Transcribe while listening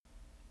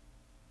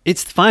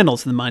It's the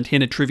finals of the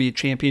Montana Trivia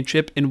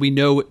Championship, and we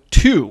know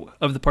two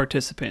of the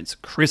participants,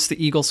 Chris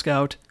the Eagle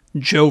Scout,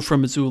 Joe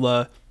from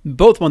Missoula.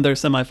 Both won their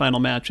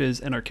semifinal matches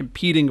and are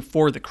competing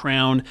for the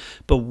crown,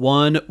 but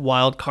one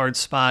wild card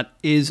spot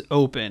is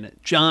open.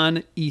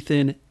 John,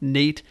 Ethan,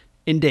 Nate,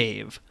 and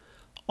Dave,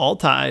 all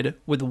tied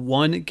with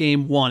one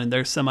game won in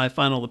their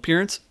semifinal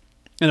appearance,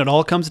 and it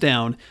all comes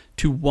down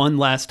to one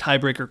last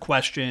tiebreaker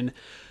question.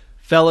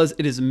 Fellas,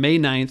 it is May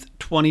 9th,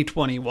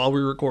 2020, while we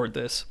record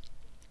this.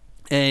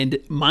 And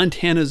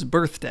Montana's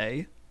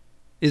birthday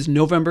is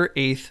November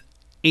 8th,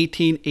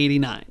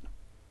 1889.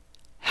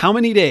 How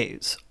many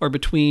days are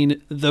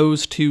between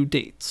those two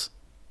dates?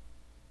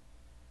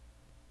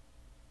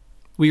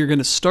 We are going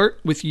to start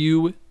with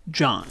you,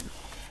 John.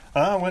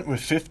 I went with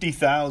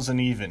 50,000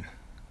 even.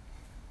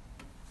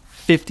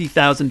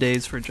 50,000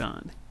 days for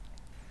John.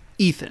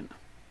 Ethan.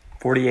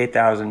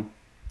 48,000.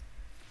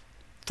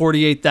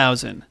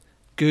 48,000.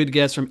 Good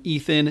guess from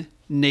Ethan.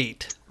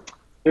 Nate.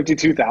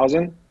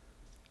 52,000.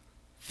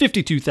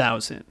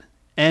 52,000.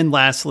 And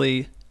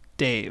lastly,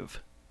 Dave.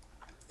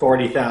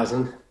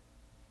 40,000.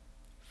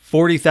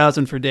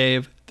 40,000 for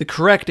Dave. The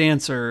correct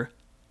answer,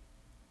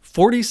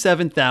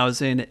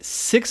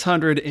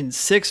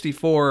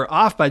 47,664,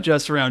 off by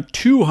just around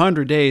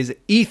 200 days.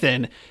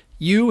 Ethan,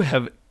 you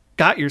have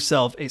got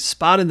yourself a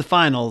spot in the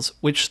finals,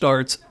 which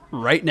starts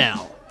right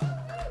now.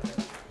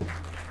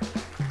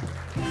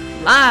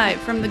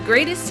 Live from the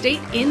greatest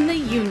state in the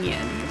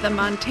Union, the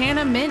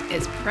Montana Mint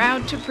is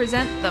proud to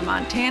present the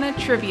Montana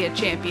Trivia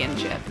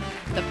Championship,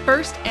 the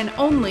first and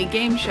only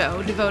game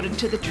show devoted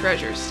to the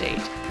Treasure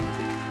State.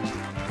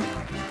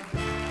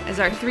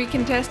 As our three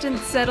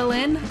contestants settle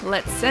in,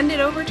 let's send it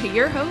over to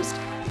your host,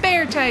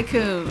 Bear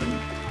Tycoon.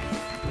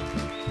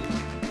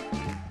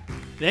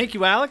 Thank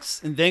you,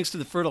 Alex, and thanks to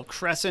the Fertile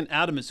Crescent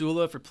out of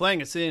Missoula for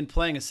playing us in,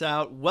 playing us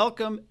out.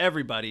 Welcome,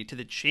 everybody, to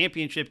the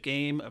championship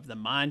game of the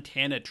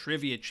Montana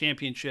Trivia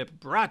Championship,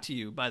 brought to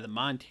you by the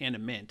Montana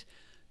Mint.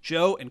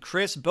 Joe and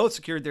Chris both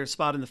secured their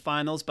spot in the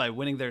finals by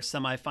winning their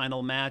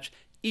semifinal match.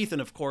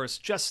 Ethan, of course,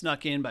 just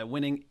snuck in by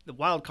winning the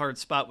wild card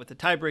spot with the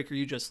tiebreaker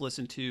you just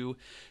listened to.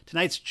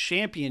 Tonight's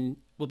champion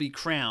will be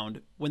crowned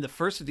when the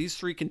first of these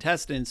three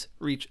contestants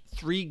reach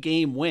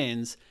 3-game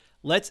wins.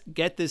 Let's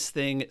get this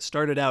thing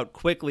started out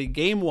quickly.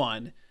 Game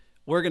one,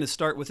 we're going to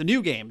start with a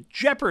new game,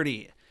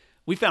 Jeopardy!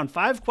 We found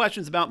 5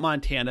 questions about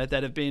Montana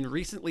that have been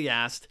recently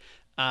asked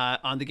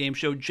on the game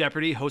show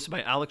Jeopardy! Hosted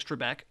by Alex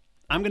Trebek.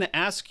 I'm going to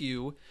ask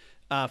you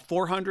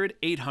 $400,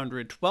 $800,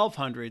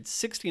 $1,200,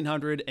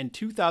 $1,600, and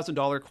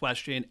 $2,000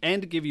 question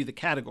and give you the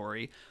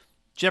category.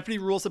 Jeopardy!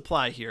 Rules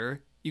apply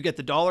here. You get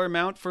the dollar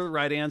amount for the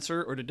right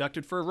answer or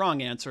deducted for a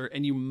wrong answer,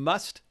 and you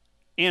must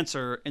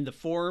answer in the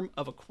form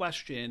of a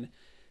question.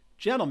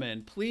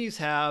 Gentlemen, please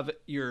have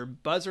your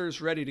buzzers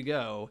ready to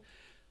go.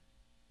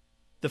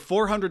 The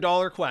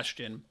 $400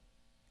 question.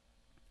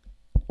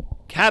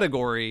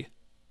 Category,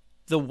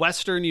 the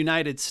Western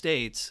United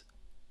States.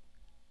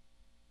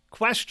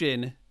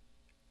 Question,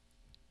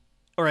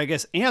 or I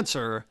guess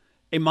answer,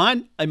 a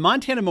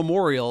Montana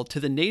memorial to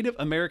the Native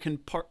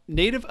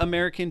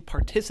American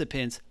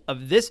participants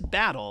of this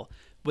battle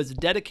was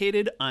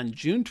dedicated on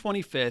June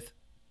 25th,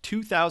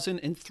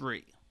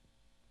 2003.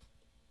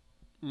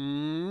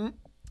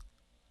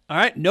 All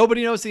right,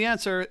 nobody knows the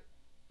answer.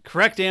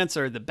 Correct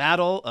answer, the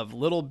Battle of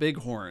Little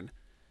Bighorn.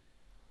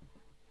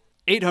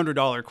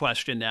 $800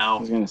 question now. I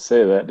was going to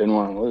say that, didn't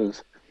want to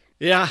lose.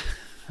 Yeah,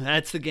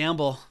 that's the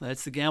gamble.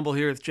 That's the gamble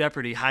here with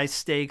Jeopardy! High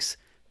stakes,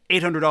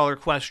 $800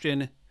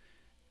 question.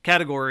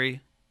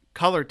 Category,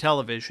 color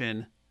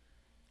television.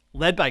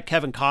 Led by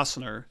Kevin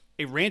Costner,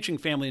 a ranching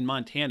family in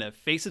Montana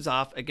faces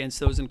off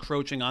against those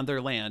encroaching on their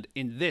land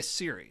in this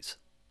series.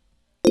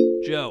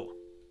 Joe.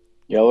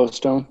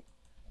 Yellowstone.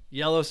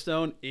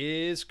 Yellowstone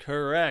is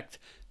correct.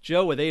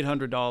 Joe with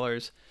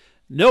 $800.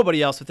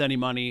 Nobody else with any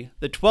money.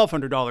 The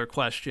 $1,200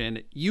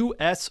 question,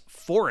 U.S.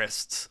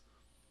 forests.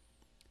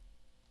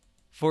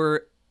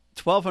 For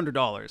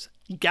 $1,200,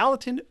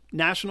 Gallatin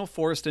National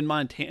Forest in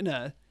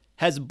Montana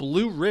has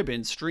blue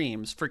ribbon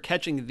streams for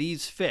catching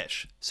these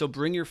fish, so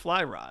bring your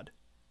fly rod.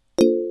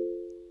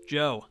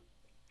 Joe.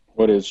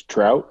 What is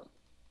trout?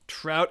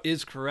 Trout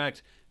is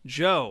correct.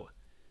 Joe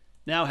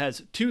now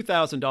has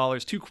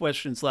 $2,000, 2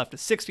 questions left, a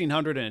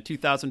 $1,600 and a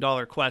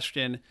 $2,000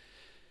 question.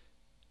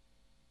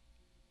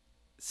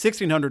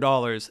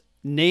 $1,600,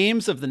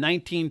 names of the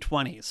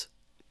 1920s.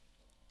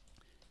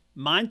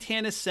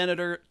 Montana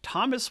Senator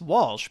Thomas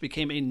Walsh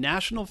became a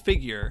national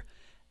figure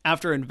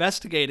after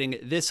investigating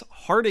this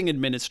Harding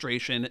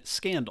administration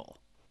scandal.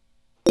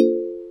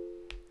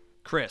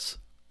 Chris.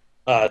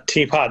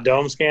 Teapot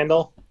Dome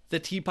scandal. The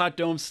Teapot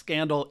Dome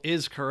scandal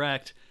is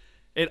correct.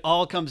 It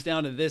all comes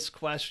down to this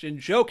question.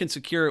 Joe can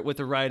secure it with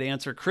the right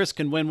answer. Chris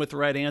can win with the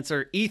right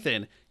answer.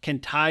 Ethan can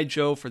tie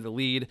Joe for the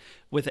lead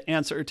with the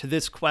answer to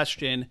this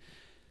question.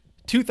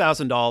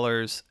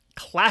 $2,000,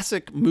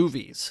 classic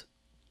movies.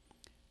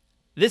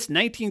 This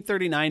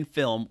 1939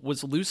 film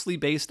was loosely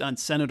based on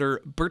Senator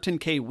Burton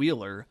K.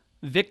 Wheeler,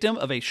 victim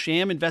of a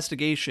sham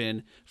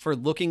investigation for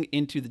looking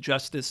into the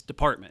Justice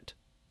Department.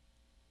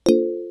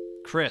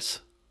 Chris.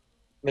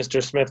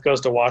 Mr. Smith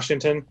Goes to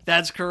Washington.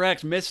 That's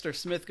correct. Mr.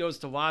 Smith Goes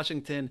to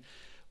Washington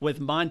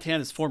with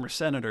Montana's former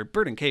Senator,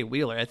 Burton K.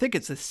 Wheeler. I think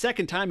it's the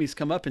second time he's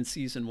come up in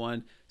season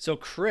 1. So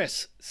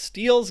Chris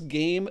steals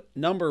game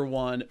number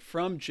 1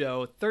 from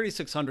Joe,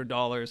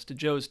 $3,600 to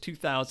Joe's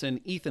 $2,000,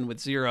 Ethan with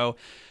 0.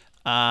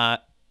 All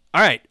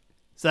right.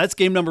 So that's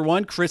game number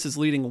 1. Chris is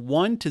leading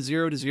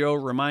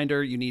 1-0.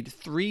 Reminder, you need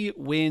 3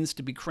 wins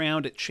to be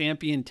crowned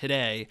champion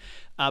today.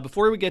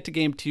 Before we get to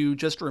game 2,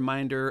 just a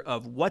reminder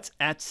of what's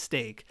at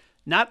stake.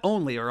 Not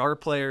only are our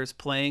players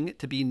playing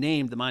to be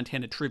named the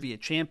Montana Trivia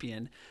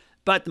Champion,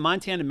 but the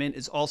Montana Mint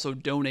is also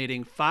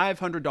donating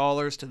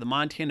 $500 to the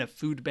Montana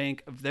Food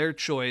Bank of their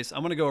choice.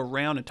 I'm going to go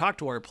around and talk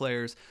to our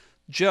players.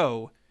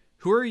 Joe,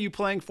 who are you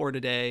playing for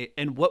today,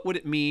 and what would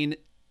it mean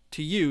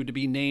to you to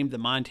be named the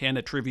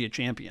Montana Trivia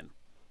Champion?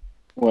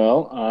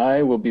 Well,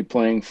 I will be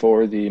playing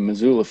for the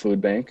Missoula Food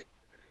Bank.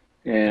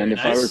 And Very if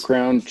I were nice.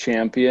 crowned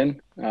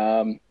champion,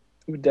 it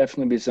would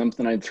definitely be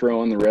something I'd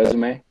throw on the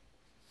resume.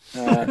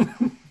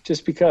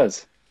 Just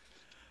because.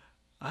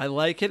 I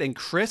like it. And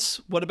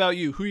Chris, what about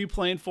you? Who are you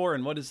playing for,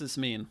 and what does this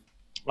mean?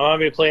 I'm going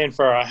to be playing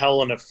for a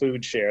Helena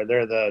Food Share.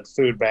 They're the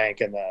food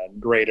bank in the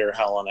greater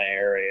Helena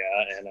area.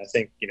 And I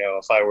think,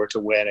 if I were to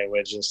win, it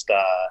would just,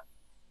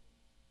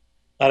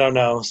 I don't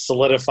know,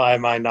 solidify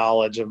my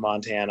knowledge of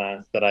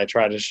Montana that I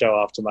try to show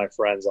off to my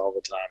friends all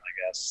the time,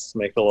 I guess.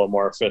 Make it a little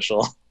more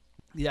official.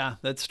 Yeah,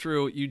 that's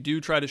true. You do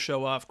try to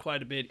show off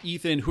quite a bit.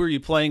 Ethan, who are you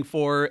playing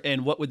for,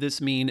 and what would this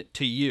mean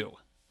to you?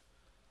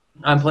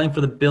 I'm playing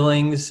for the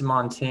Billings,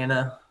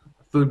 Montana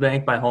Food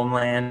Bank, my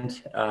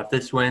homeland. If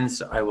this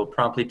wins, I will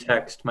promptly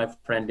text my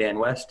friend Dan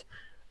West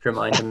to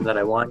remind him that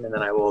I won, and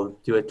then I will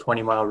do a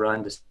 20-mile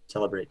run to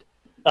celebrate.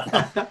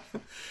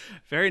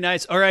 Very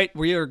nice. All right,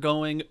 we are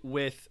going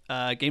with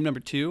game number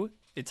 2.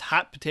 It's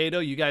hot potato.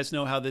 You guys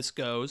know how this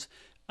goes.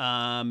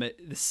 The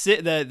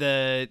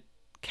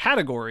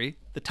category,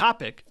 the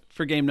topic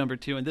for game number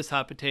 2 in this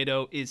hot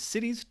potato is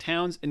cities,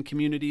 towns, and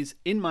communities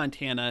in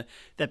Montana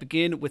that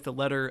begin with the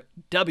letter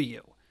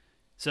W.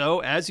 So,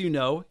 as you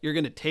know, you're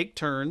going to take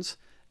turns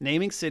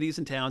naming cities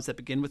and towns that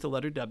begin with the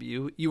letter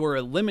W. You are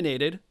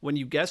eliminated when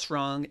you guess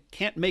wrong,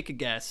 can't make a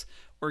guess,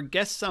 or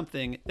guess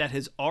something that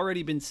has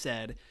already been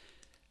said.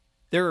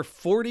 There are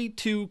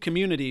 42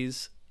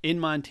 communities in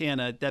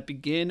Montana that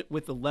begin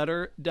with the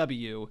letter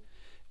W.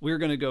 We're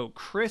going to go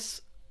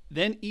Chris,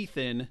 then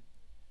Ethan,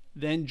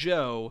 then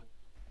Joe.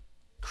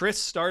 Chris,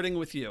 starting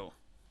with you.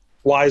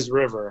 Wise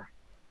River.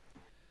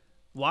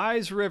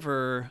 Wise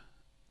River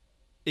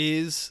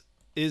is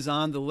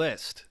on the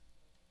list.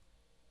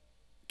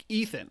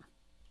 Ethan.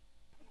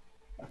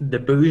 The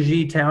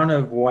bougie town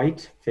of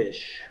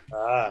Whitefish.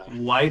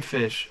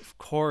 Whitefish, of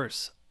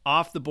course.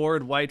 Off the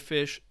board,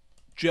 Whitefish.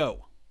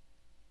 Joe.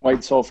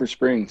 White Sulphur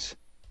Springs.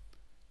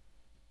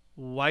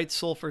 White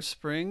Sulphur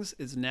Springs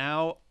is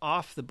now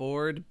off the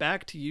board.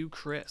 Back to you,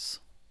 Chris.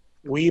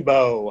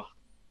 Webo.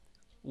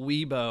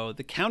 Webo.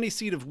 The county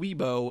seat of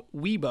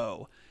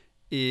Webo,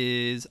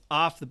 is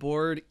off the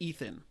board.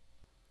 Ethan.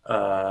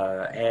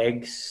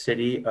 Ag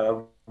city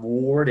of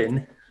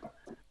Warden.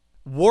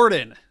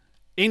 Warden.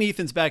 In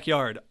Ethan's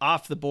backyard.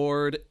 Off the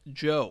board.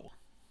 Joe.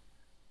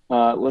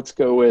 Let's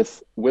go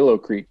with Willow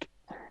Creek.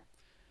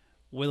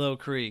 Willow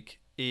Creek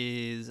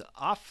is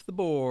off the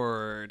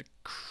board.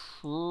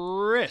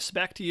 Chris,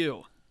 back to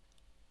you.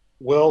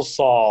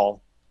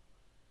 Wilsall.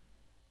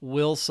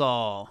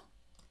 Wilsall.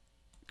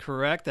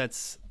 Correct.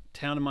 That's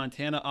town in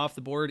Montana off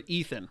the board.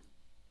 Ethan.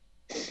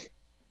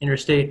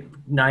 Interstate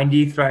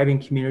 90, thriving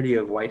community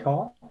of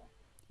Whitehall.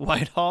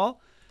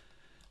 Whitehall.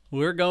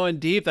 We're going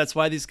deep. That's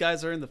why these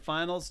guys are in the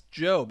finals.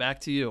 Joe,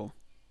 back to you.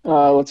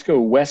 Let's go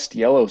West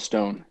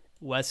Yellowstone.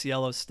 West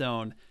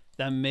Yellowstone.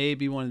 That may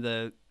be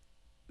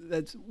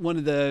that's one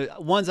of the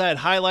ones I had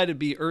highlighted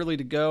be early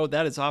to go.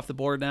 That is off the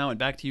board now. And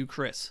back to you,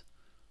 Chris.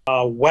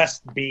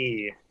 West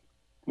B.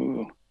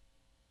 Ooh.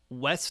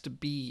 West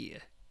B.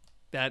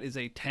 That is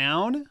a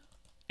town,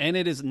 and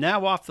it is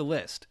now off the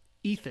list.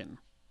 Ethan.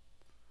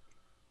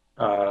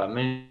 I'm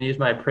going to use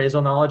my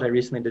appraisal knowledge. I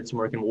recently did some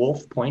work in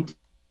Wolf Point.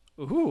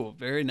 Ooh,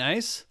 very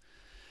nice.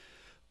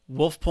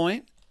 Wolf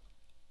Point.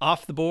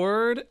 Off the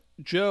board.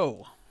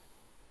 Joe.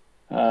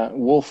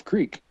 Wolf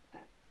Creek.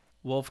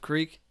 Wolf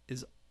Creek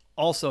is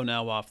also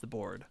now off the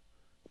board.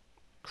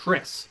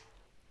 Chris.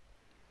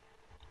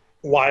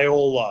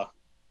 Wyola.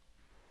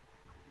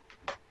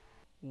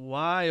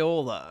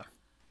 Wyola.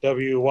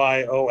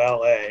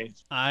 Wyola.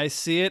 I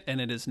see it,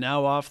 and it is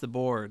now off the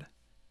board.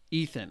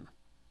 Ethan.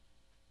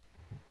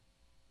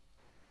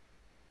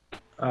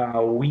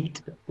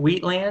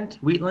 Wheatland.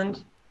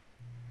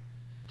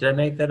 Did I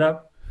make that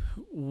up?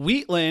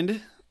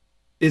 Wheatland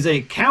is a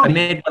I county.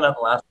 made one up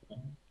last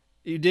time.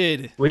 You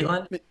did.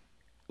 Wheatland?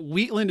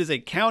 Wheatland is a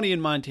county in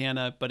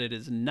Montana, but it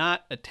is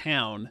not a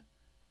town.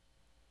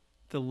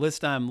 The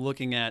list I'm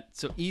looking at.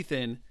 So,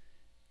 Ethan,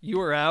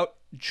 you are out.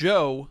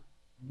 Joe.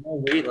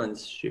 No,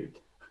 Wheatlands, shoot.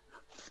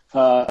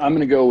 I'm going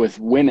to go with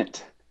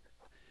Winnett.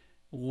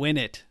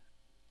 Winnett.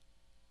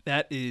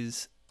 That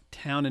is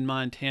town in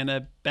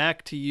Montana.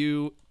 Back to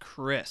you,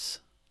 Chris.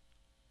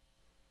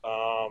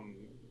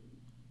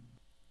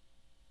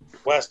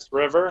 West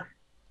River.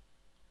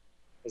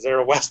 Is there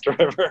a West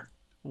River?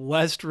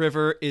 West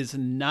River is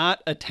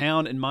not a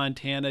town in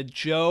Montana.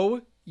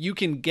 Joe, you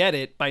can get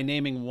it by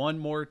naming one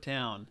more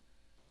town.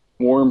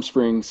 Warm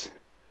Springs.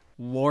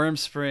 Warm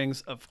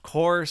Springs, of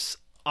course,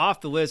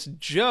 off the list.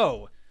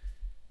 Joe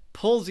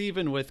pulls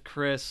even with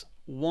Chris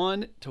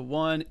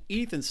 1-1.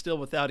 Ethan still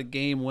without a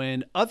game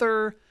win.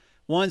 Other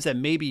ones that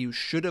maybe you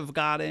should have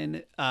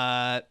gotten,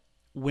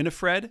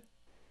 Winifred,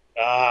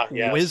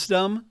 Yes.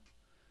 Wisdom,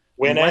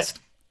 Win it.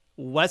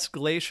 West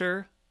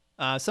Glacier.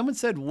 Someone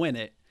said Win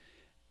It.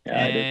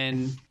 Yeah,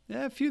 And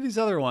a few of these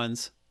other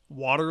ones.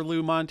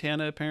 Waterloo,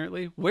 Montana,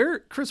 apparently.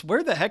 Chris,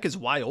 where the heck is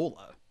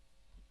Wyola?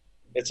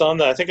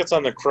 I think it's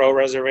on the Crow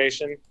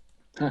Reservation.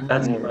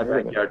 That's Never my heard of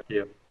it. backyard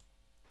too.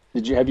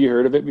 Have you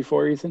heard of it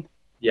before, Ethan?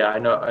 Yeah, I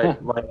know.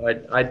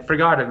 I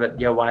forgot of it.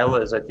 Yeah,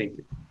 Wyola is, I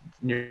think,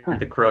 near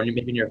the Crow,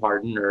 maybe near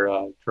Hardin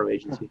or Crow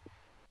Agency.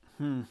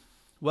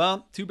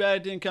 Well, too bad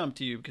it didn't come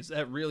to you because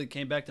that really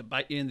came back to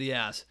bite you in the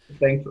ass.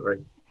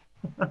 Thankfully.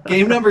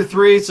 Game number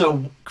 3.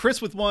 So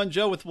Chris with 1,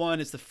 Joe with 1.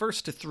 It's the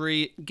first to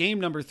 3. Game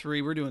number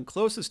 3, we're doing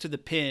closest to the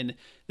pin.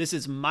 This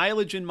is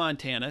mileage in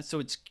Montana, so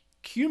it's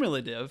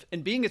cumulative.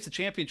 And being it's a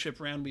championship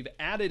round, we've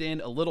added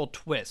in a little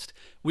twist.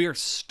 We are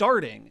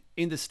starting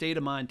in the state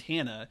of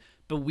Montana,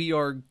 but we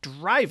are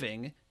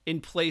driving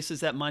in places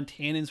that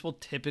Montanans will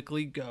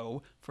typically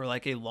go for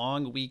like a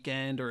long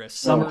weekend or a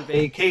summer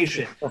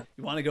vacation.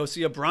 You want to go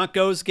see a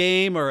Broncos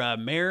game or a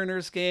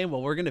Mariners game?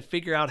 Well, we're going to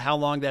figure out how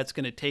long that's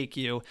going to take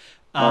you.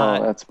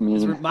 That's mean.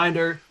 As a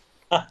reminder,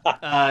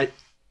 our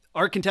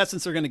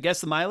contestants are going to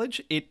guess the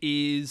mileage.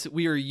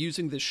 We are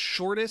using the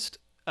shortest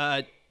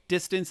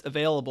distance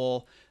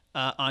available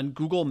on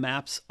Google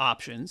Maps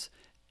options.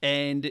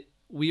 And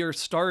we are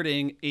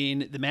starting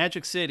in the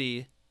Magic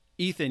City,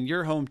 Ethan,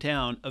 your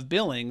hometown of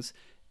Billings,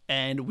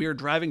 and we're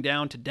driving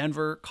down to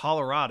Denver,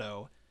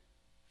 Colorado.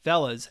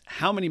 Fellas,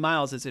 how many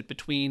miles is it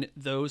between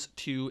those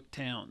two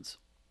towns?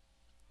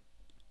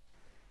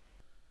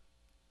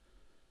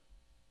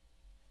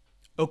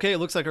 Okay, it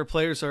looks like our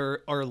players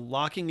are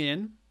locking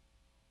in.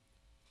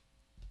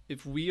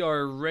 If we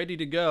are ready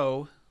to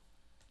go,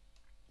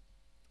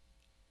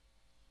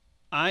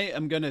 I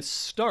am going to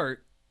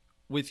start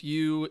with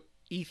you,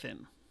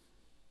 Ethan.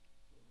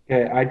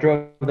 Okay, I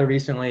drove there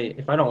recently.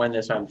 If I don't win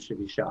this, I should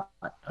be shot.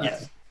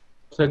 Yes.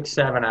 Took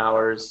 7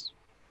 hours.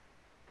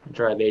 I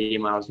drive 80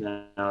 miles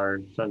an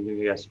hour. So I'm going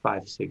to guess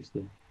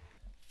 560.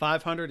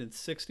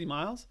 560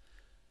 miles.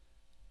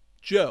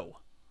 Joe.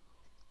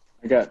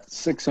 I got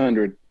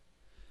 600.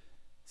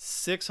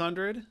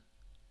 600.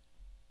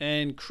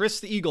 And Chris,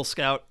 the Eagle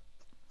Scout.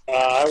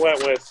 I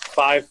went with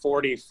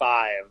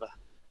 545.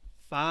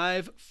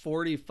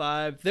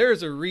 545.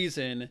 There's a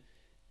reason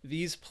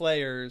these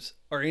players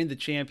are in the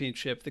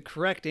championship. The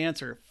correct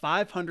answer,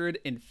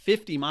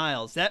 550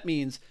 miles. That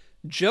means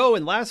Joe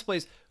in last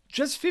place,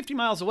 just 50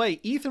 miles away.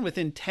 Ethan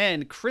within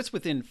 10. Chris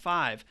within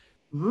 5.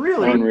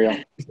 Really? Unreal.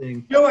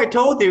 Joe, I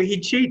told you, he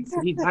cheats.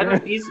 I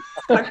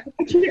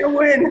can't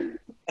win.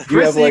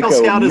 Chris the like Eagle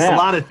a Scout is a map.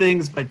 lot of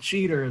things, but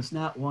cheater is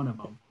not one of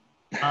them.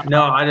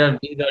 No, I don't.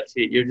 You don't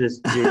cheat. You're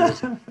just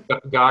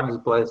God has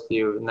blessed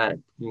you, and that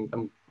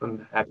I'm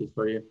happy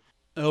for you.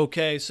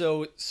 Okay,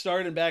 so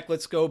starting back,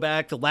 let's go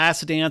back to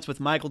Last Dance with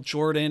Michael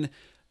Jordan.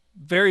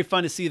 Very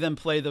fun to see them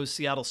play those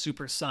Seattle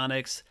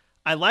Supersonics.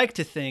 I like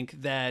to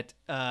think that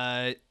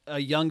a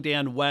young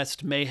Dan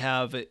West may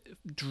have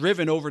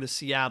driven over to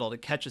Seattle to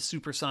catch a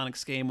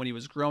Supersonics game when he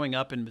was growing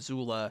up in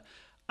Missoula.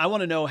 I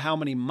want to know how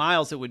many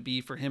miles it would be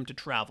for him to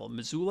travel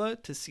Missoula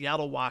to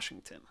Seattle,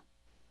 Washington.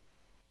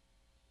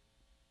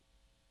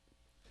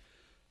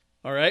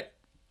 All right,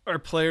 our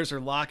players are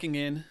locking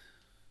in.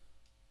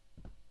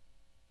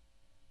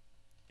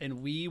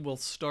 And we will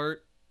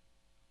start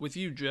with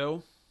you,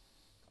 Joe.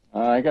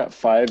 I got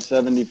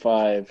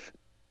 575.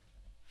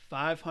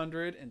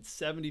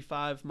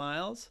 575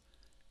 miles.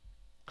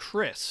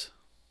 Chris.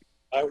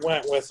 I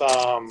went with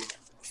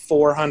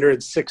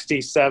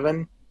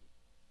 467.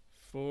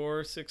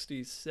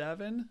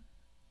 467.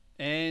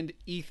 And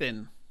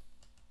Ethan.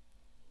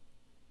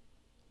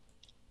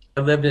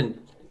 I lived in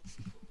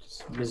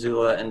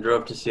Missoula and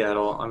drove to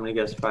Seattle. I'm going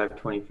to guess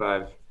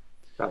 525.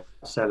 About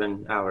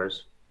 7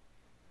 hours.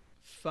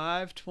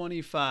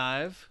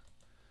 525.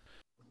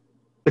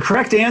 The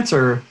correct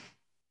answer,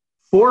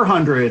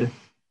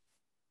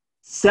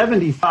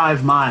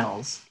 475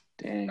 miles.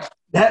 Dang.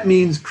 That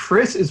means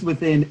Chris is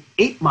within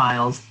 8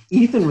 miles,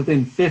 Ethan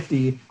within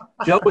 50,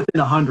 Joe within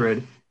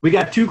 100. We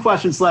got 2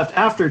 questions left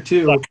after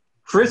 2.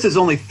 Chris is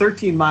only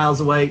 13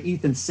 miles away,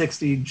 Ethan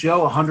 60,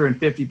 Joe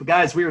 150. But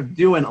guys, we are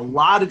doing a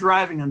lot of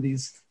driving on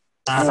these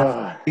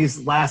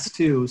last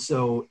 2,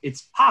 so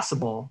it's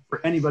possible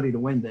for anybody to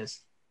win this.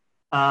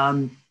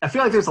 I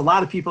feel like there's a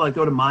lot of people that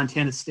go to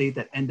Montana State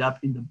that end up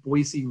in the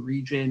Boise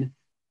region.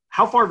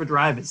 How far of a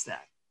drive is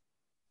that?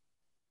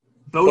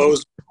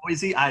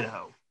 Boise,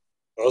 Idaho.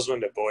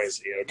 Bozeman to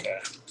Boise, okay.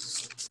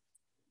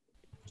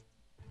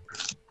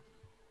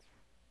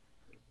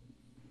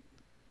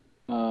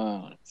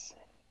 Let's see.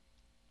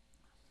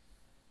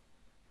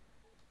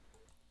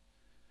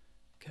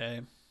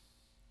 Okay.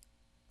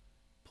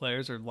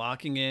 Players are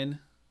locking in.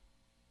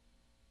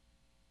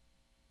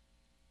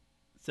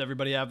 Does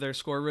everybody have their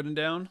score written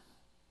down?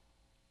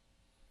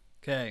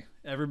 Okay,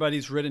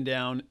 everybody's written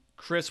down.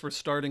 Chris, we're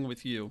starting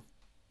with you.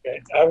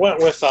 Okay. I went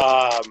with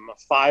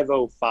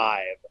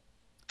 505.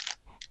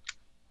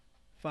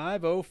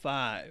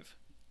 505.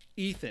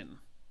 Ethan.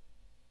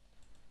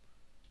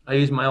 I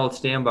use my old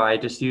standby. I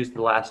just used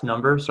the last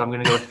number, so I'm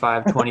going to go with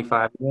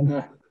 525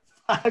 again.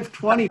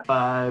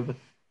 525.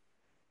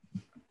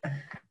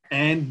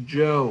 And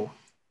Joe.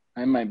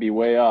 I might be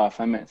way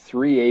off. I'm at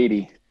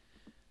 380.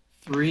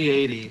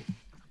 380.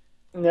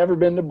 Never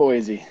been to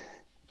Boise.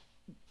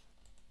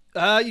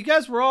 You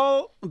guys were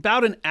all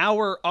about an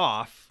hour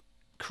off.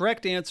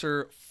 Correct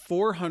answer,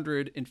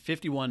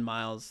 451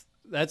 miles.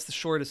 That's the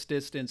shortest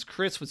distance.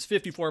 Chris was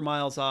 54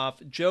 miles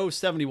off. Joe,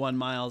 71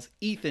 miles.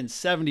 Ethan,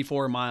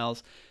 74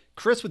 miles.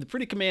 Chris with a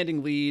pretty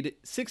commanding lead,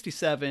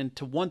 67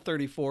 to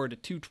 134 to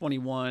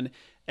 221.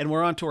 And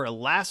we're on to our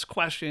last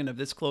question of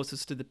this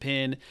closest to the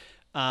pin.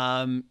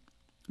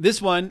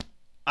 This one,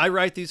 I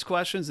write these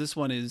questions. This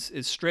one is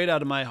straight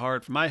out of my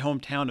heart, from my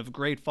hometown of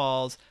Great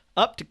Falls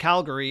up to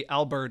Calgary,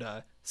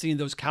 Alberta, seeing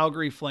those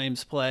Calgary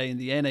Flames play in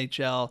the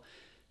NHL.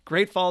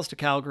 Great Falls to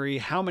Calgary,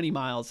 how many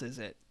miles is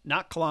it?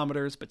 Not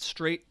kilometers, but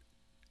straight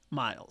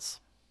miles.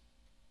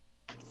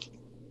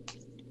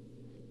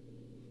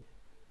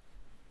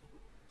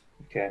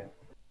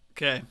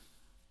 Okay.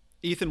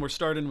 Ethan, we're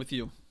starting with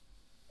you.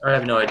 I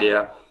have no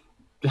idea.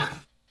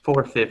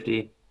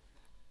 450.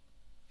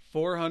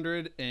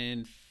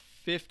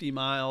 450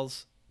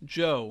 miles.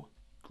 Joe,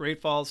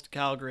 Great Falls to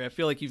Calgary. I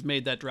feel like you've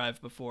made that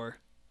drive before.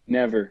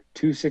 Never.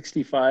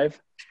 265.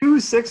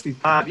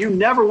 265. You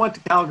never went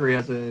to Calgary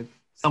as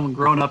someone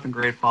grown up in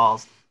Great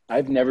Falls.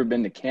 I've never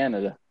been to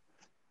Canada.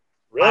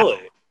 Really?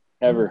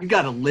 Ever. You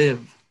got to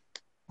live.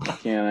 I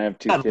can't. I have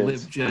two You got to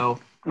kids. live, Joe.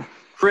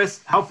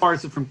 Chris, how far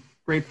is it from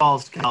Great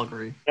Falls to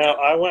Calgary? No,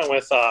 I went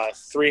with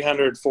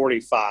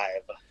 345.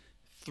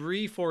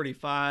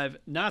 345.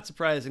 Not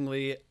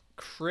surprisingly,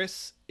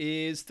 Chris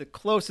is the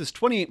closest,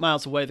 28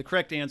 miles away. The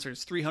correct answer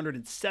is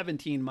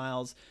 317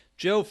 miles.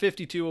 Joe,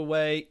 52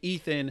 away.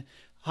 Ethan,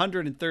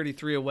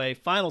 133 away.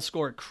 Final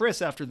score,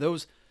 Chris, after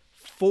those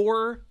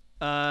four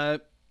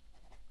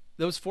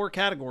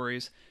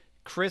categories,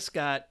 Chris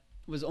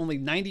was only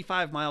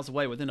 95 miles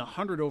away, within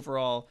 100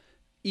 overall.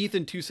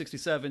 Ethan,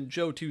 267.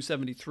 Joe,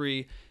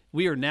 273.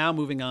 We are now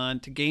moving on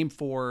to game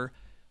 4,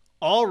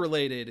 all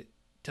related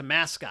to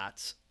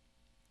mascots.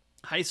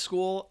 High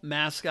school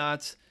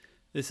mascots.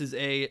 This is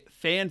a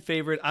fan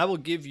favorite. I will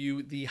give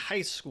you the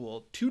high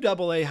school, 2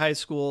 AA high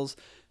schools,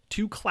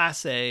 2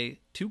 Class A,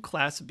 2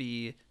 Class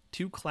B,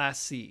 2 Class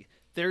C.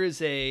 There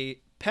is a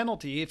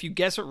penalty. If you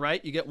guess it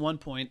right, you get 1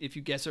 point. If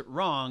you guess it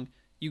wrong,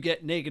 you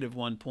get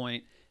 -1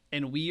 point.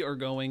 And we are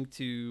going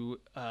to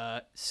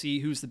see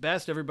who's the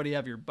best. Everybody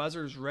have your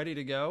buzzers ready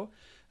to go.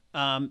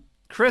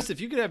 Chris,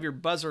 if you could have your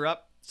buzzer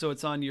up so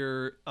it's on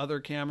your other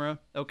camera.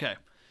 Okay.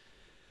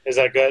 Is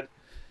that good?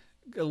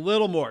 A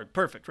little more.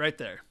 Perfect. Right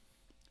there.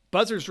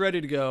 Buzzer's ready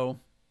to go.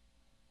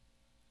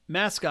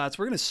 Mascots.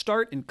 We're going to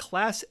start in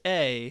Class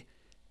A,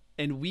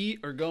 and we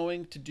are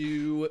going to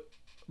do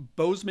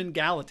Bozeman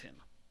Gallatin.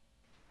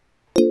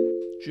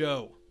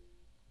 Joe.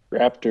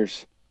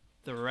 Raptors.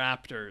 The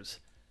Raptors.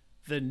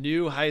 The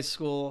new high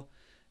school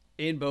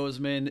in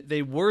Bozeman.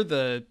 They were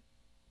the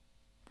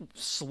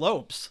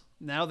Slopes.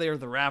 Now they are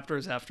the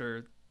Raptors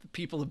after the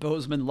people of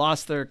Bozeman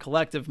lost their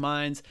collective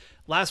minds.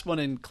 Last one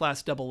in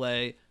Class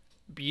AA,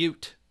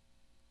 Butte.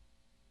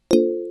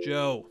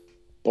 Joe.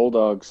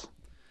 Bulldogs.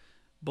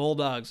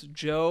 Bulldogs.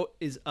 Joe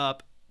is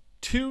up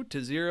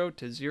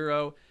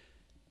 2-0.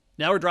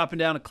 Now we're dropping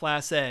down to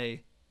Class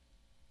A.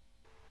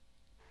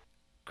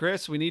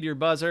 Chris, we need your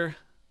buzzer.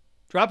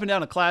 Dropping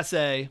down to Class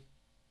A.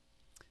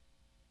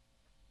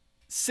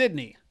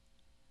 Sydney.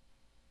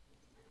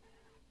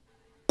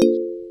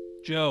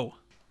 Joe.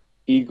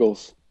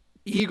 Eagles.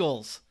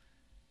 Eagles.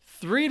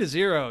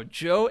 3-0.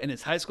 Joe and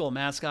his high school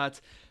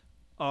mascots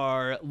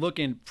are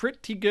looking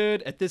pretty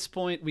good at this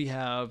point. We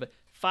have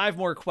 5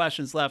 more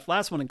questions left.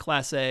 Last one in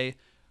Class A.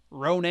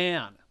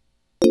 Ronan.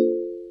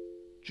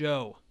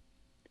 Joe.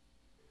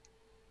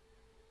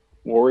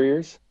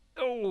 Warriors.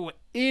 Oh,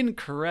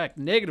 incorrect.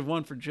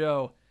 -1 for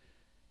Joe.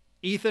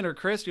 Ethan or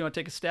Chris, do you want to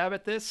take a stab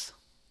at this?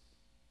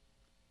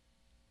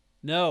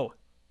 No.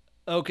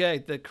 Okay,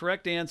 the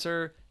correct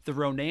answer, the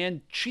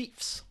Ronan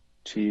Chiefs.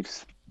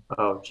 Chiefs.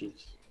 Oh,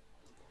 jeez.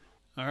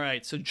 All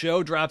right, so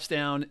Joe drops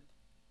down.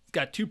 He's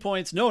got 2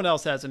 points. No one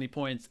else has any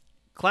points.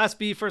 Class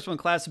B, first one,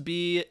 Class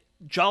B,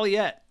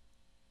 Joliet.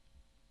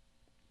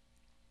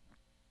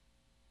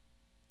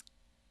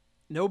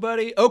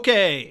 Nobody?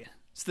 Okay.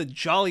 It's the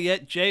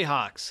Joliet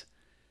Jayhawks.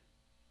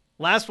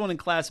 Last one in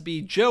Class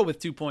B, Joe with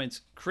 2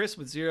 points, Chris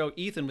with 0,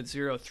 Ethan with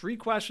 0. 3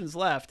 questions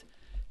left.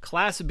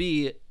 Class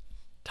B,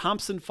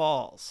 Thompson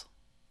Falls.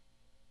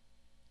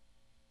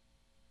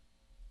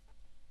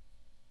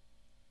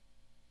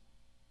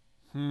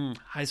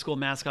 High school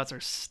mascots are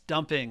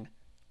stumping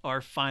our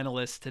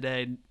finalists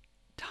today.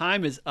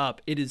 Time is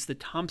up. It is the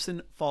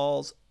Thompson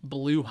Falls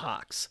Blue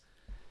Hawks.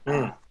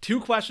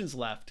 2 questions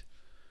left.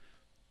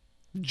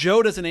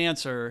 Joe doesn't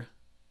answer.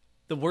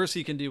 The worst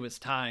he can do is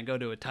tie and go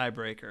to a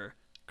tiebreaker.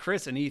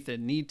 Chris and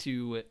Ethan need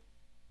to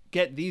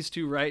get these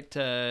 2 right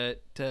to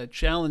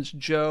challenge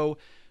Joe,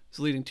 who's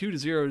leading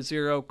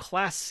 2-0.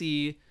 Class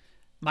C,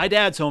 my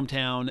dad's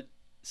hometown,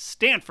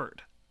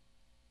 Stanford.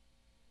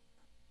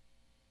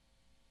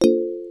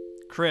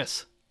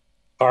 Chris.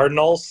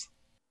 Cardinals.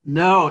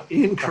 No,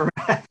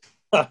 incorrect.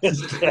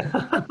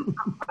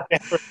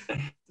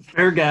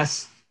 Fair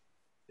guess.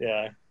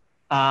 Yeah.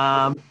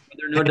 Are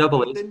there no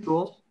double A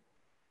schools?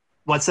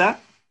 What's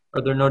that?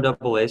 Are there no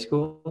double A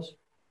schools?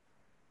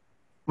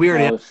 We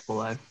already Uh, have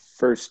double A.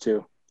 First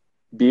 2,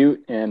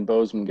 Butte and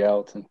Bozeman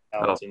Gallatin.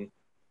 Gallatin.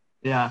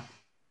 Yeah.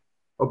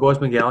 Oh,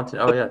 Bozeman Gallatin.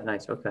 Oh, yeah,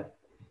 nice. Okay.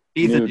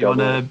 Ethan, New do you want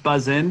double to A.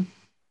 buzz in?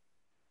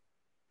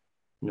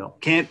 No.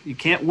 You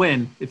can't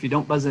win if you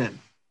don't buzz in.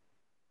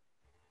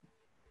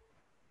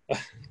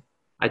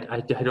 I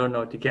don't know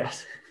what to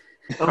guess.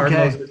 Okay.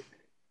 Cardinals.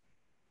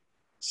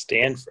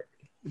 Stanford.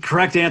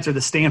 Correct answer, the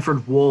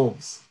Stanford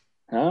Wolves.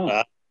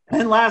 Oh,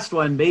 And last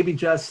one, maybe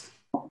just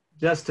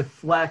to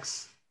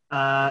flex,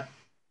 the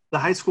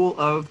high school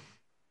of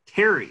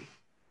Terry.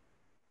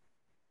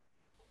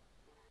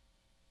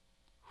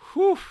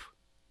 Whew.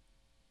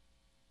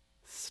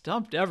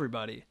 Stumped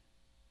everybody.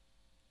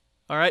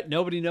 All right,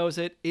 nobody knows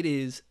it. It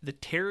is the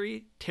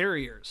Terry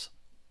Terriers.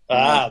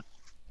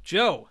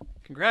 Joe,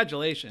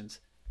 congratulations.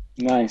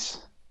 nice.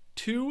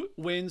 2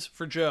 wins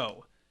for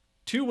Joe.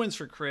 2 wins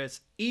for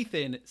Chris.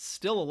 Ethan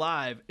still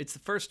alive. It's the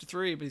first to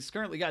 3, but he's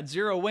currently got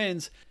 0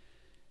 wins.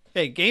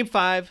 Hey, game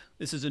 5.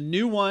 This is a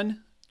new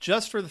one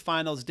just for the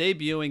finals,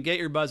 debuting. Get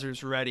your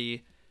buzzers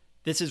ready.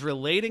 This is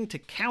relating to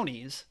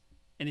counties,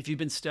 and if you've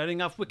been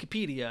studying off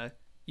Wikipedia,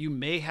 you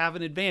may have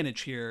an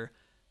advantage here,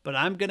 but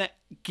I'm going to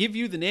give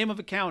you the name of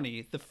a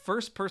county. The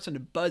first person to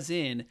buzz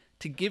in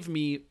to give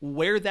me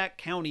where that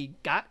county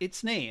got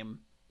its name.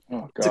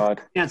 Oh, God.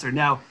 Answer.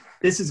 Now,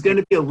 this is going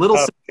to be a little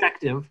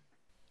subjective.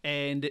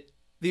 And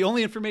the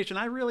only information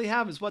I really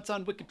have is what's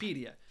on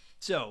Wikipedia.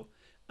 So,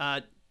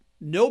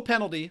 no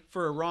penalty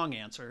for a wrong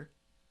answer.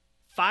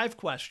 5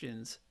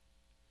 questions.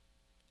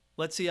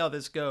 Let's see how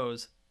this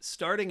goes.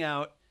 Starting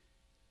out,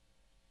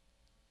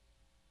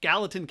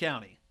 Gallatin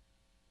County.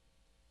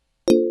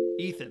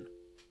 Ethan.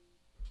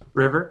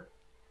 River.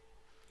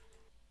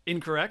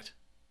 Incorrect.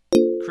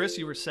 Chris,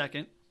 you were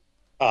second.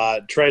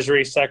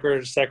 Treasury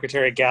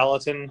Secretary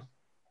Gallatin.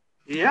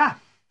 Yeah.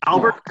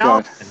 Albert Oh,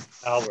 God.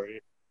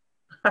 Gallatin.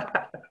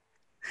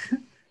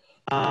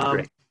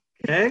 Albert.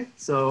 Okay,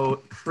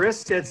 so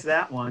Chris gets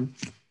that one.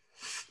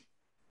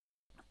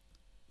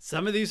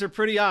 Some of these are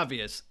pretty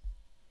obvious.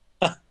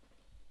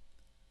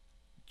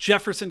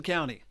 Jefferson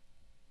County.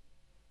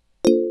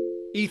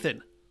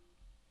 Ethan.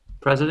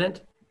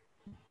 President.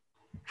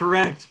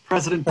 Correct.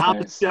 President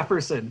Thomas Nice.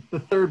 Jefferson, the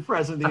 3rd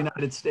president of the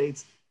United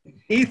States.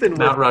 Ethan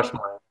Mount with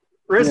Rushmore.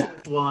 Chris Yeah.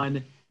 with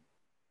 1.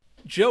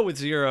 Joe with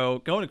 0.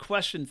 Going to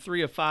question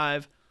 3 of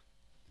 5.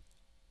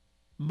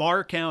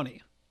 Marr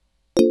County.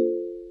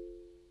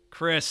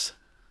 Chris.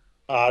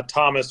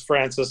 Thomas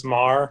Francis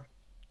Marr.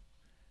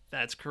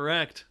 That's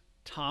correct.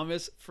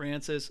 Thomas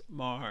Francis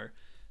Marr.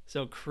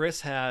 So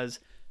Chris has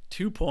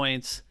 2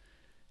 points.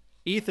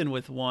 Ethan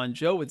with 1.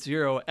 Joe with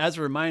 0. As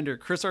a reminder,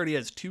 Chris already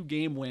has 2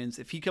 game wins.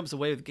 If he comes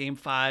away with game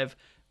 5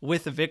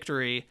 with a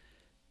victory,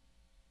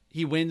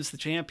 he wins the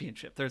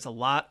championship. There's a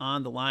lot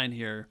on the line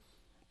here.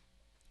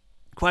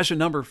 Question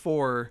number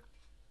 4.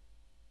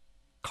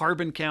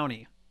 Carbon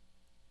County.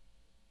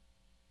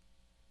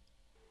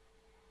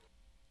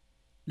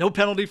 No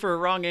penalty for a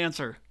wrong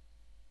answer.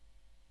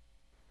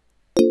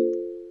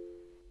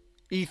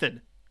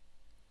 Ethan.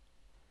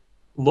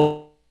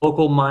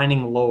 Local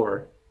mining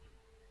lore.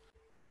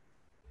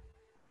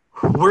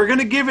 We're going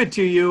to give it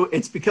to you.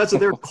 It's because of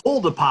their coal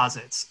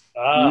deposits.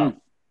 That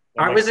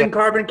I makes was in sense.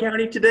 Carbon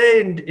County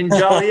today in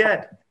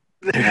Joliet.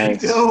 There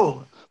Nice. you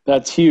go.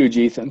 That's huge,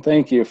 Ethan.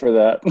 Thank you for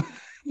that.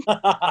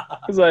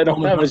 Because I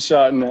don't have a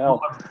shot in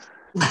hell.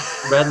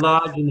 Red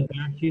Lodge in the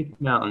Beartooth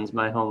Mountains,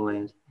 my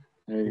homeland.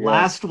 There you go.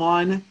 Last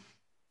one,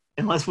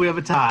 unless we have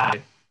a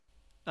tie.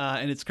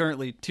 And it's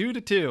currently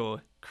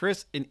 2-2.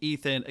 Chris and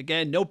Ethan.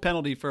 Again, no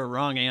penalty for a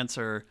wrong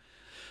answer.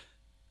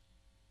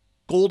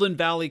 Golden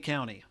Valley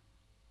County.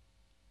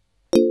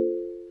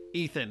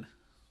 Ethan.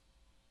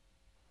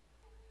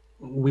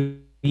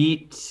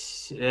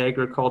 Wheat,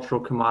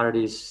 agricultural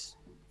commodities,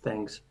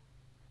 things.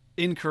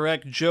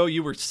 Incorrect. Joe,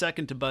 you were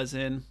second to buzz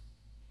in.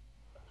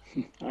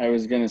 I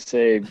was going to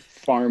say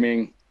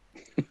farming.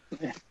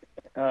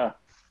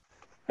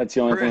 That's the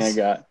only thing I Chris.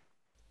 got.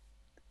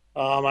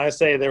 I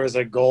say there was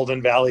a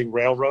Golden Valley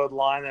Railroad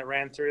line that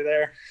ran through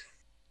there.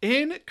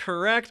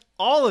 Incorrect.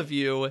 All of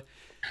you.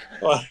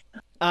 What?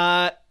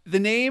 The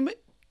name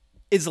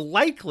is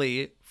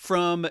likely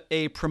from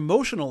a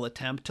promotional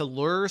attempt to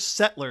lure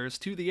settlers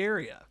to the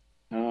area.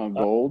 Oh,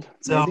 gold.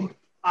 So, maybe?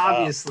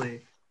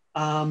 obviously,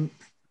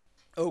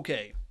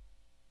 Okay.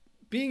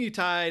 Being you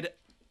tied,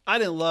 I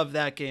didn't love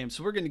that game,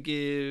 so we're going to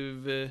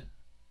give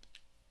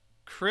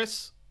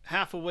Chris,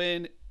 half a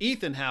win.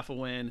 Ethan, half a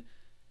win.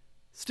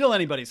 Still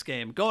anybody's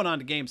game. Going on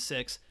to game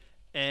 6.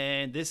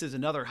 And this is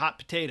another hot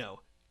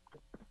potato.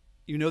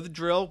 You know the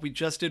drill. We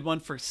just did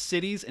one for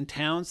cities and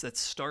towns that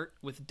start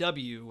with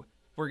W.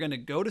 We're going to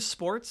go to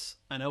sports.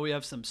 I know we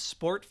have some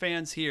sport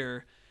fans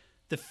here.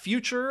 The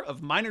future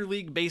of minor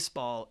league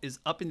baseball is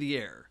up in the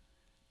air,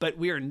 but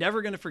we are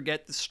never going to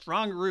forget the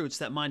strong roots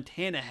that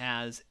Montana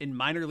has in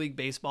minor league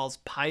baseball's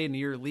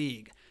Pioneer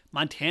League.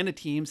 Montana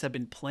teams have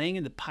been playing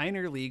in the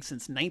Pioneer League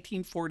since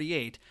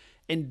 1948,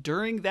 and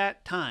during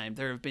that time,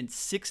 there have been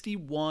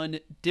 61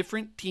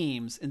 different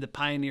teams in the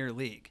Pioneer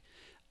League.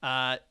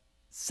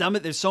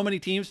 There's so many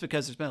teams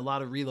because there's been a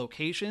lot of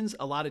relocations.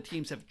 A lot of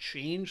teams have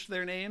changed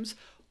their names.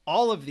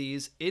 All of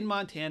these in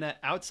Montana,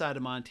 outside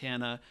of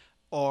Montana,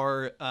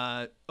 are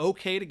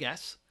okay to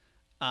guess.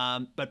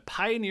 But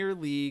Pioneer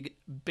League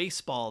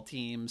baseball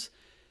teams,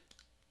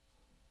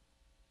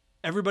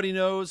 everybody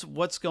knows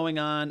what's going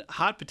on.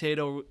 Hot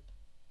potato,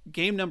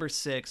 game number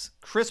 6.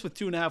 Chris with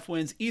 2.5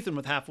 wins, Ethan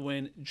with half a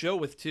win, Joe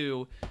with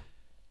 2.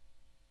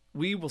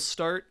 We will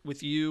start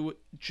with you,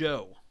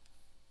 Joe.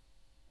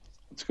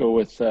 Let's go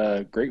with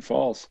Great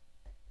Falls.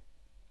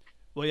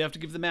 Well, you have to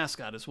give the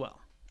mascot as well.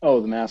 Oh,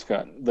 the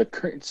mascot.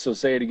 So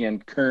say it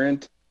again.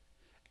 Current.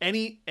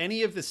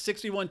 Any of the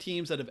 61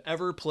 teams that have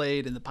ever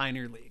played in the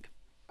Pioneer League.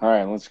 All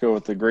right, let's go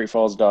with the Great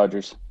Falls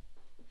Dodgers.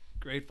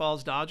 Great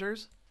Falls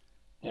Dodgers.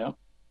 Yeah.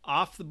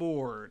 Off the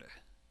board.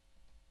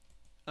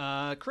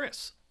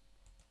 Chris.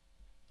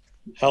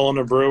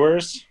 Helena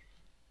Brewers.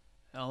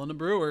 Helena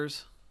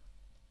Brewers.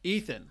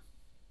 Ethan.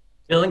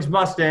 Billings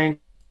Mustang.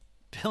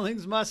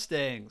 Billings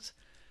Mustangs.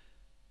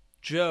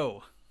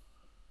 Joe.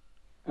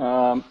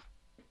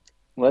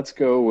 Let's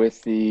go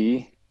with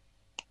the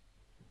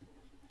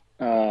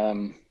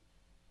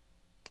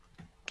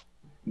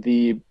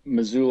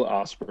Missoula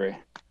Osprey.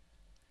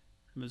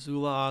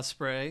 Missoula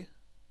Osprey.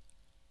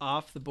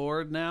 Off the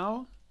board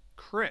now.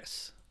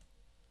 Chris.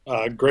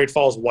 Great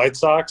Falls White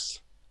Sox.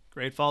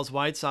 Great Falls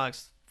White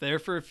Sox. There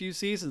for a few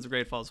seasons, the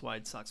Great Falls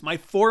White Sox. My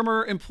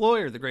former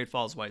employer, the Great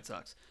Falls White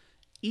Sox.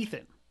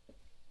 Ethan.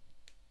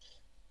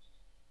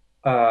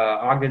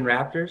 Ogden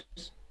Raptors.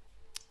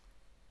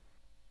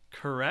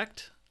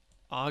 Correct.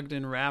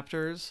 Ogden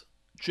Raptors.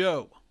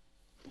 Joe.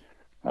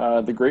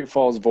 The Great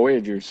Falls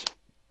Voyagers.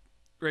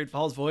 Great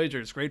Falls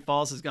Voyagers. Great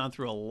Falls has gone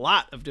through a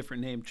lot of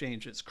different name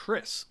changes.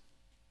 Chris.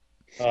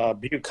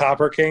 Butte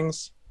Copper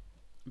Kings.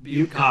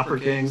 Butte Copper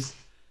Kings.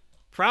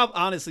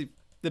 Honestly,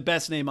 the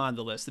best name on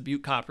the list, the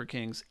Butte Copper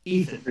Kings.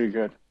 Ethan. Pretty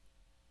good.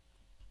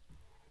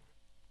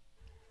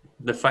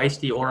 The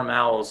feisty Orem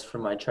Owls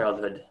from my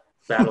childhood.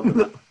 Battle.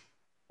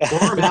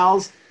 Orem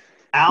Owls.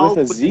 Owl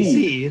With a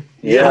Z.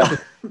 Yeah.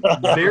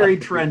 Very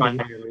trendy.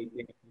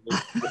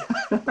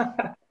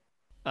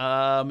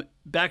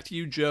 Back to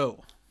you,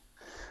 Joe.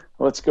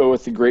 Let's go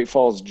with the Great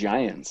Falls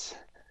Giants.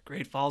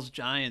 Great Falls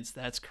Giants.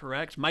 That's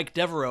correct. Mike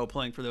Devereaux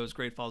playing for those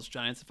Great Falls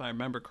Giants, if I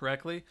remember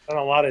correctly. And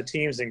a lot of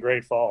teams in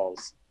Great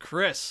Falls.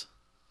 Chris.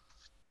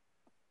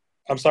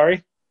 I'm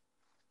sorry?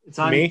 It's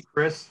on Me? you,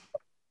 Chris.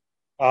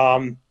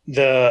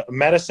 The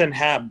Medicine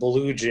Hat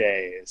Blue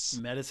Jays.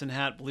 Medicine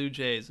Hat Blue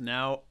Jays.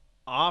 Now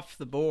off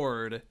the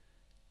board.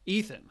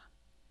 Ethan.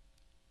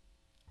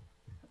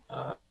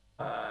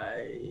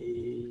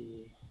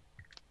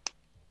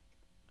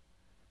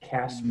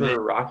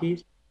 Casper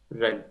Rockies.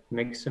 Did I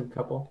mix a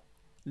couple?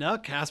 No,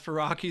 Casper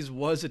Rockies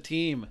was a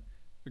team.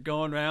 We're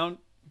going around,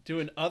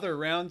 doing other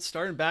rounds,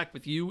 starting back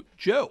with you,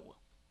 Joe.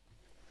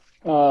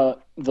 The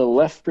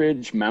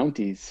Lethbridge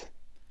Mounties.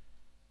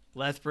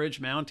 Lethbridge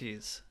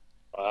Mounties.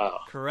 Wow.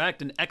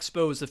 Correct. An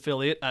Expos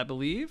affiliate, I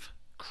believe.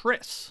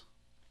 Chris.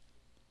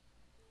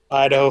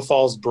 Idaho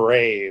Falls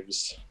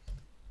Braves.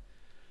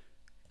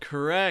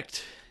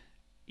 Correct.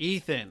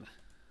 Ethan.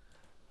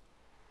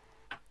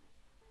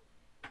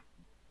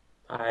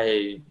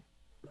 I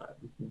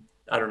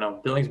don't know.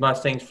 Billings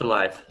Mustangs for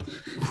life.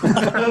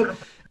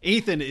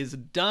 Ethan is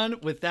done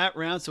with that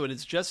round, so it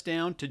is just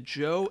down to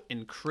Joe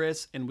and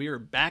Chris, and we are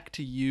back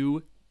to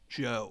you,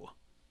 Joe.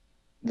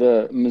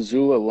 The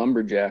Missoula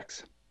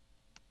Lumberjacks.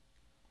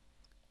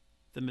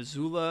 The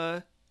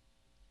Missoula.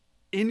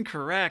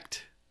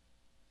 Incorrect.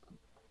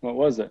 What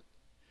was it?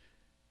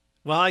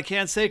 Well, I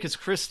can't say because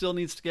Chris still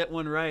needs to get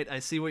one right. I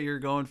see what you're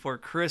going for.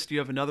 Chris, do you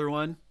have another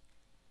one?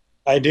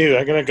 I do.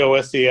 I'm going to go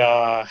with the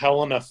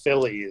Helena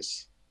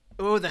Phillies.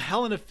 Oh, the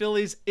Helena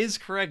Phillies is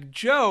correct.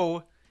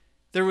 Joe,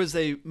 there was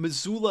a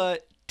Missoula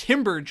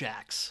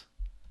Timberjacks.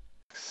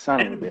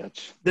 Son of a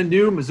bitch. The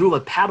new Missoula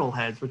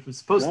Paddleheads, which was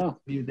supposed to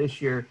be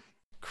this year.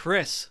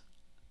 Chris,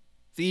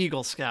 the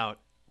Eagle Scout.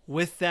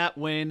 With that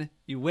win,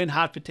 you win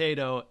Hot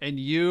Potato, and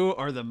you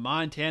are the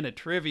Montana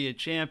Trivia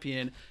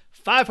Champion.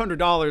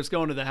 $500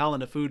 going to the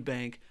Helena Food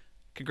Bank.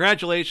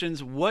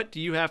 Congratulations. What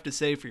do you have to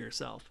say for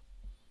yourself?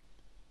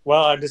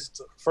 Well,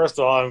 first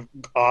of all,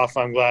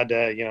 I'm glad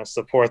to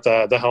support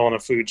the Helena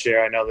Food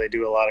Share. I know they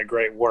do a lot of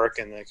great work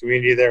in the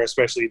community there,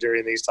 especially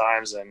during these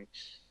times. And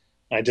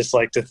I just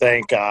like to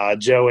thank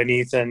Joe and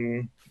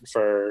Ethan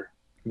for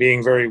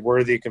being very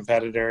worthy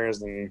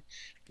competitors and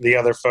the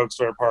other folks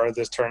who are part of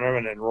this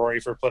tournament and Rory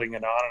for putting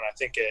it on. And I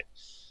think it,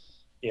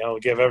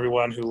 give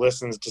everyone who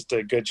listens just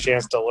a good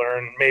chance to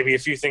learn maybe a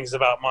few things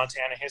about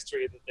Montana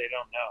history that they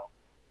don't know.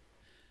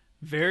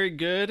 Very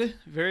good.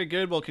 Very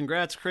good. Well,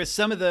 congrats, Chris.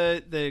 Some of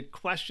the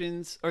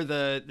questions or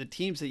the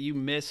teams that you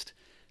missed,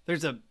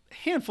 there's a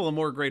handful of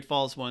more Great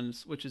Falls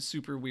ones, which is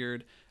super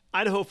weird.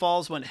 Idaho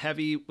Falls went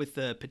heavy with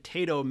the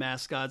potato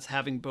mascots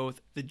having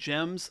both the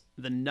Gems,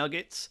 the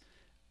Nuggets,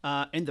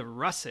 and the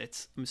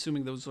Russets. I'm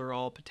assuming those are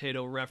all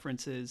potato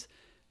references.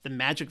 The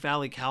Magic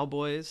Valley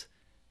Cowboys,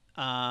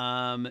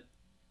 the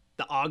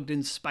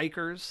Ogden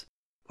Spikers,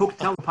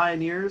 Pocatello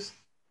Pioneers.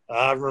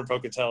 I remember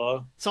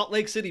Pocatello. Salt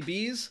Lake City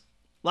Bees.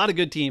 A lot of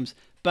good teams.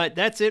 But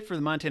that's it for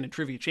the Montana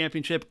Trivia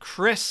Championship.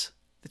 Chris,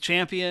 the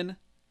champion.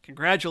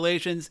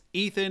 Congratulations.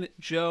 Ethan,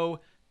 Joe,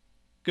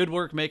 good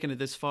work making it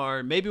this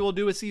far. Maybe we'll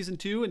do a season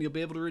 2 and you'll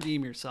be able to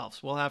redeem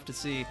yourselves. We'll have to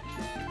see.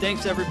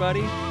 Thanks,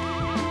 everybody.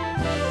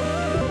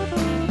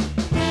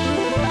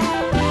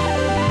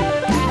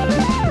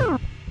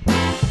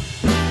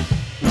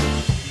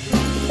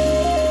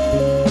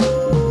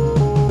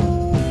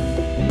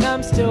 And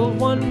I'm still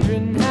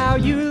wondering how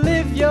you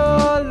live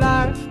your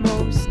life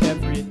most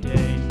every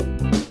day.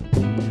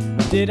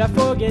 Did I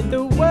forget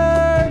the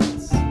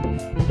words?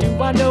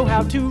 Do I know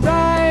how to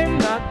rhyme?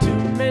 Not to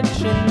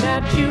mention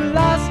that you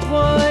lost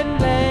one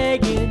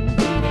leg in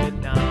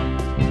Vietnam.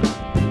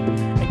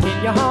 And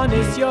can you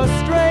harness your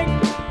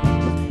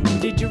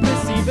strength? Did you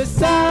receive a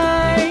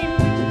sign?